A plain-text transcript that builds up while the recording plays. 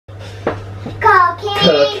Cooking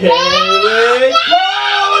with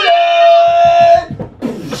Cody!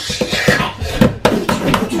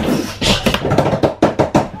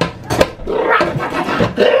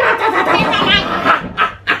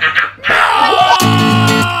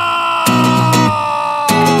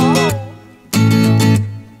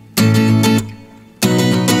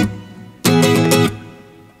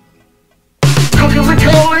 Cooking with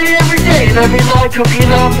Cody every day, and every night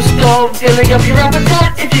cooking up a stove, filling up your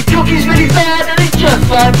appetite. If your cookie's really bad and it's just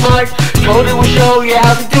like mine, Cody will show you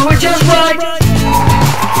how to do it just right.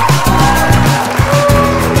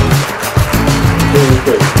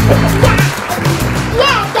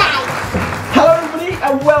 Hello everybody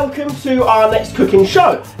and welcome to our next cooking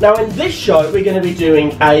show. Now in this show we're going to be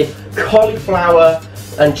doing a cauliflower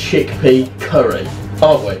and chickpea curry,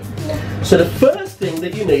 aren't we? So the first thing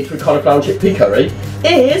that you need for a cauliflower and chickpea curry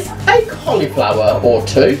is a cauliflower or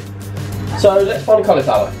two. So let's find a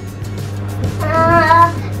cauliflower.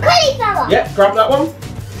 Cauliflower. Yeah, grab that one.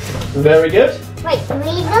 Very good. Wait, the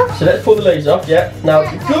leaves off? So let's pull the leaves off, yeah. Now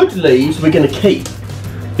the good leaves we're going to keep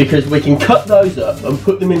because we can cut those up and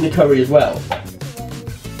put them in the curry as well.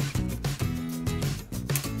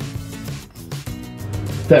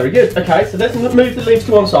 Very good. Okay, so let's move the leaves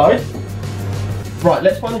to one side. Right,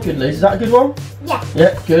 let's find the good leaves. Is that a good one? Yeah.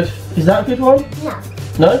 Yeah, good. Is that a good one? No.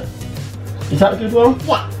 No? Is that a good one?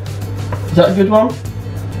 Yeah. Is that a good one?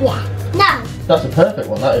 Yeah. No. That's a perfect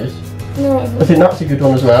one, that is. No, it I isn't. think that's a good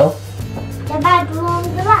one as well. The bad ones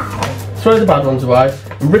away. Throw the bad ones away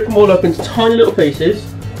and rip them all up into tiny little pieces.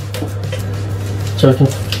 So we can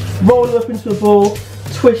roll them up into a ball,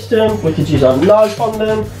 twist them, we could use our knife on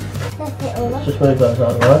them. That's it all. Just move those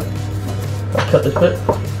out of the way. I'll cut this bit.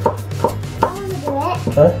 I want to do it.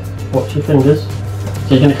 Okay, watch your fingers.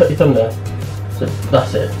 So you're going to cut your thumb there. So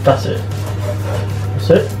that's it, that's it. That's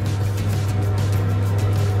it.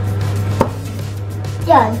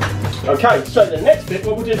 Done. Okay, so the next bit,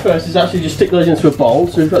 what we'll do first is actually just stick those into a bowl.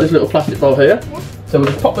 So we've got this little plastic bowl here. Yeah. So we'll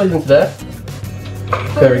just pop those into there.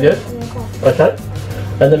 Very good. Okay.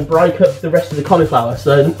 And then break up the rest of the cauliflower.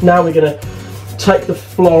 So now we're going to take the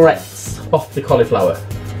florets off the cauliflower.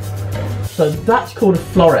 So that's called a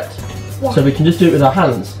floret. Yeah. So we can just do it with our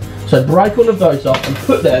hands. So break all of those off and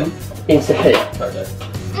put them into here.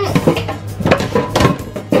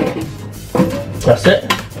 That's it.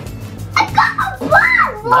 I got a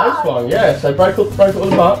bad one. Nice one, yeah. So break it all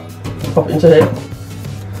apart, pop it into here.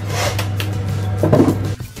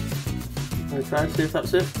 Okay, see if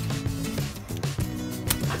that's it.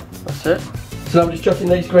 That's it. So now we're just chucking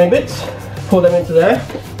these green bits, pour them into there.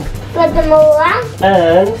 Put them all out.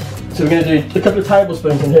 And so we're going to do a couple of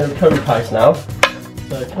tablespoons in here of curry paste now.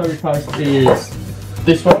 So curry paste is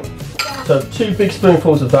this one. So 2 big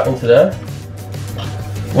spoonfuls of that into there.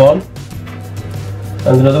 One.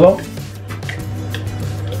 And another one.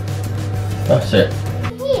 That's it.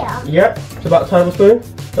 Here. Yep, it's about a tablespoon.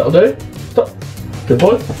 That'll do. Stop. Good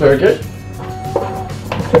boy. Very good.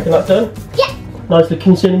 Reckon that's done? Yeah. Nicely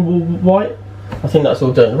concealing white. I think that's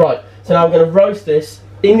all done. Right. So now we're going to roast this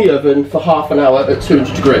in the oven for half an hour at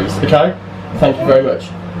 200 degrees. Okay. Thank you very much.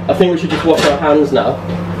 I think we should just wash our hands now.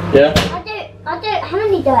 Yeah. I don't have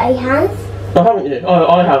any dirty hands. Oh, haven't you? Oh,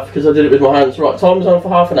 I have because I did it with my hands. Right. Timer's on for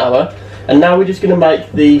half an hour. And now we're just going to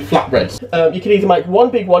make the flatbreads. You can either make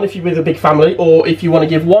one big one if you're with a big family, or if you want to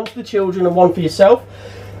give one to the children and one for yourself,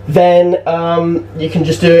 then you can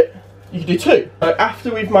just do it. You can do 2.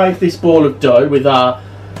 After we've made this ball of dough with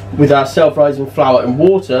our self-rising flour and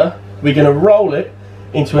water, we're going to roll it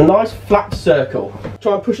into a nice flat circle.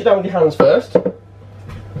 Try and push it down with your hands first,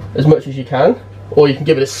 as much as you can, or you can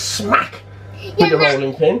give it a smack with the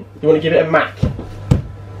rolling pin. You want to give it a mack. I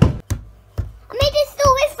made this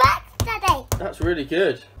all with facts, Daddy. That's really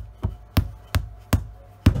good.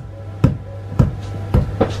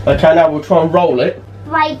 Okay, now we'll try and roll it.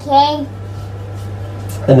 Breaking.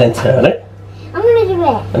 And then turn it. I'm going to do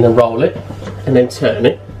it. And then roll it. And then turn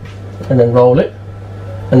it. And then roll it.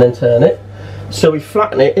 And then turn it. So we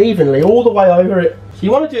flatten it evenly all the way over it. So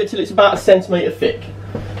you want to do it till it's about 1 centimetre thick.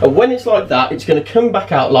 And when it's like that, it's going to come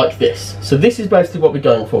back out like this. So this is basically what we're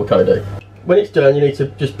going for, Cody. When it's done, you need to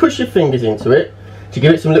just push your fingers into it to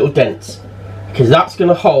give it some little dents, because that's going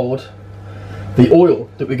to hold the oil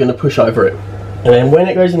that we're going to push over it. And then when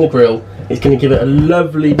it goes in the grill, it's going to give it a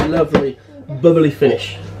lovely, lovely, bubbly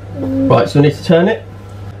finish. Right, so we need to turn it.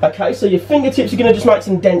 Okay, so your fingertips are going to just make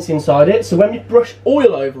some dents inside it. So when we brush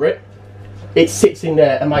oil over it, it sits in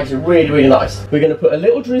there and makes it really, really nice. We're going to put a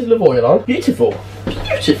little drizzle of oil on. Beautiful.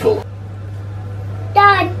 Beautiful.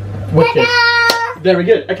 Done. Wicked. Ta-da! Very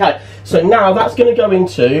good. Okay, so now that's going to go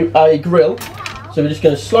into a grill. So we're just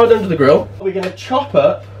going to slide under the grill. We're going to chop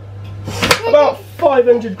up about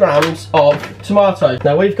 500 grams of tomatoes.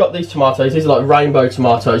 Now we've got these tomatoes, these are like rainbow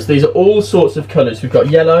tomatoes. These are all sorts of colours. We've got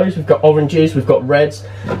yellows, we've got oranges, we've got reds,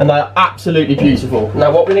 and they are absolutely beautiful.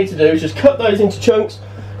 Now what we need to do is just cut those into chunks,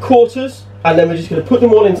 quarters, and then we're just going to put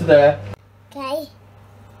them all into there. Okay.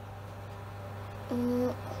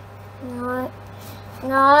 No.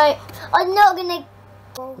 No. I'm not gonna.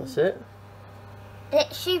 That's it.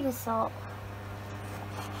 It's super salt.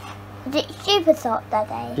 Is it super salt,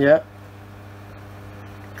 Daddy? Yeah.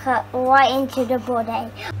 Cut right into the body.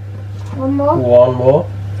 One more. One more.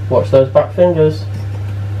 Watch those back fingers.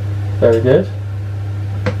 Very good.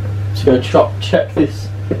 Just going to check this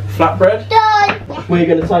flatbread. Done. We're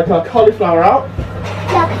going to take our cauliflower out.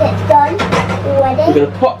 Look, it's done already. We're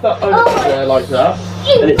going to pop that over there like that.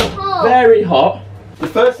 And it's very hot. The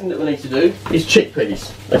first thing that we need to do is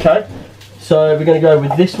chickpeas. Okay? So we're going to go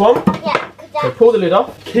with this one. Yeah. So pull the lid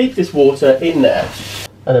off, keep this water in there,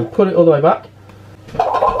 and then put it all the way back.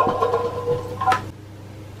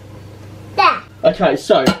 There. Okay,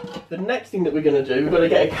 so the next thing that we're going to do, we've got to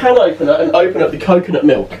get a can opener and open up the coconut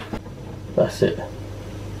milk. That's it.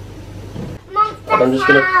 And I'm just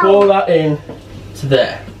going to pour that in to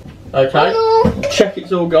there. Okay, check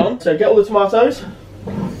it's all gone. So get all the tomatoes.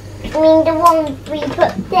 I mean the ones we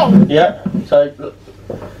put in. Yeah, so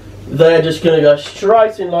they're just going to go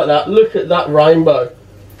straight in like that. Look at that rainbow.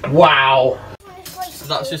 Wow. So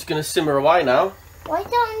that's just going to simmer away now. Why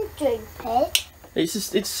don't you drop it?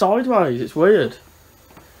 It's sideways, it's weird.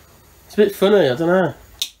 It's a bit funny, I don't know.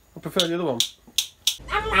 I prefer the other one.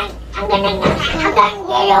 I'm gonna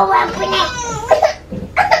open it.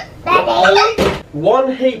 Daddy.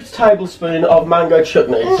 1 heaped tablespoon of mango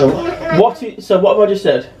chutney. So what have I just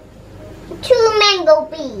said? 2 mango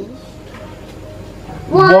bees.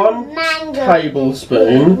 1 mango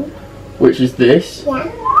tablespoon, which is this.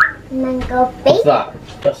 Yeah. Mango Of bee. that.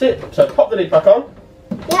 That's it. So pop the lid back on.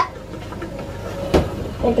 Yep.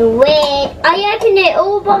 Little weird. I opened it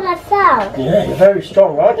all by myself. Yeah, you're very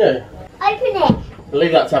strong, aren't you? Open it.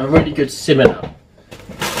 Leave that to have a really good simmer now.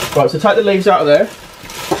 Right, so take the leaves out of there.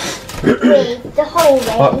 With the whole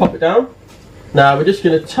way. Right, pop it down. Now we're just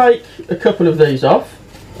going to take a couple of these off.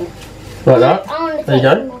 Like that. There you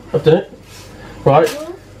go. I've done it. Right.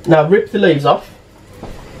 Now rip the leaves off.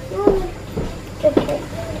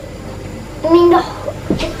 I mean the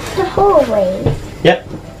whole way. Yep.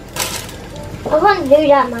 I can't do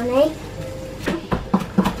that, Mummy.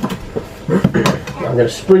 I'm going to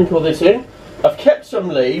sprinkle this in. I've kept some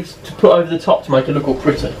leaves to put over the top to make it look all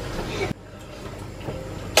pretty.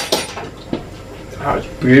 That's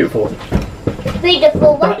beautiful.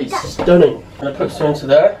 Beautiful. That is stunning. I'm going to put some into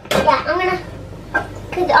there. Yeah, I'm gonna,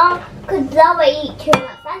 cause I eat too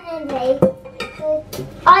much family.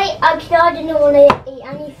 I didn't want to eat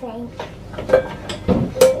anything.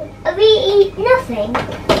 If we eat nothing,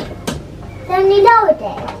 then we lowered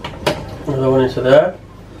it. Another one into there.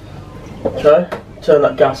 Okay, turn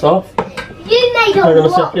that gas off. You made a Hang on a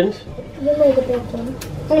what? second. You made a big one.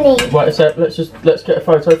 I need. Wait a sec, let's get a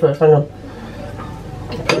photo first, hang on.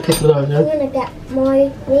 Put a couple of those I'm in. gonna get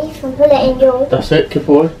my leaf and put it in yours. That's it, good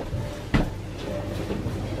boy.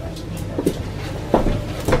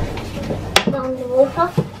 Down the water.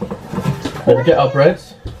 We're going to get our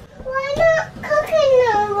breads. Why not cooking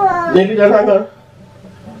no one? Nearly done, hang on.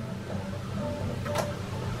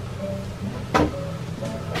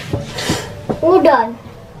 All done.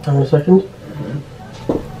 Hang on a second.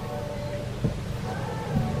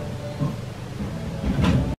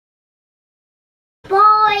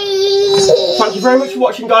 Bye. Thank you very much for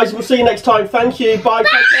watching, guys. We'll see you next time. Thank you. Bye.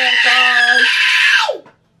 Take care. Bye.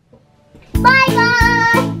 Bye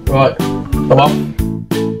bye. Right, I'm off.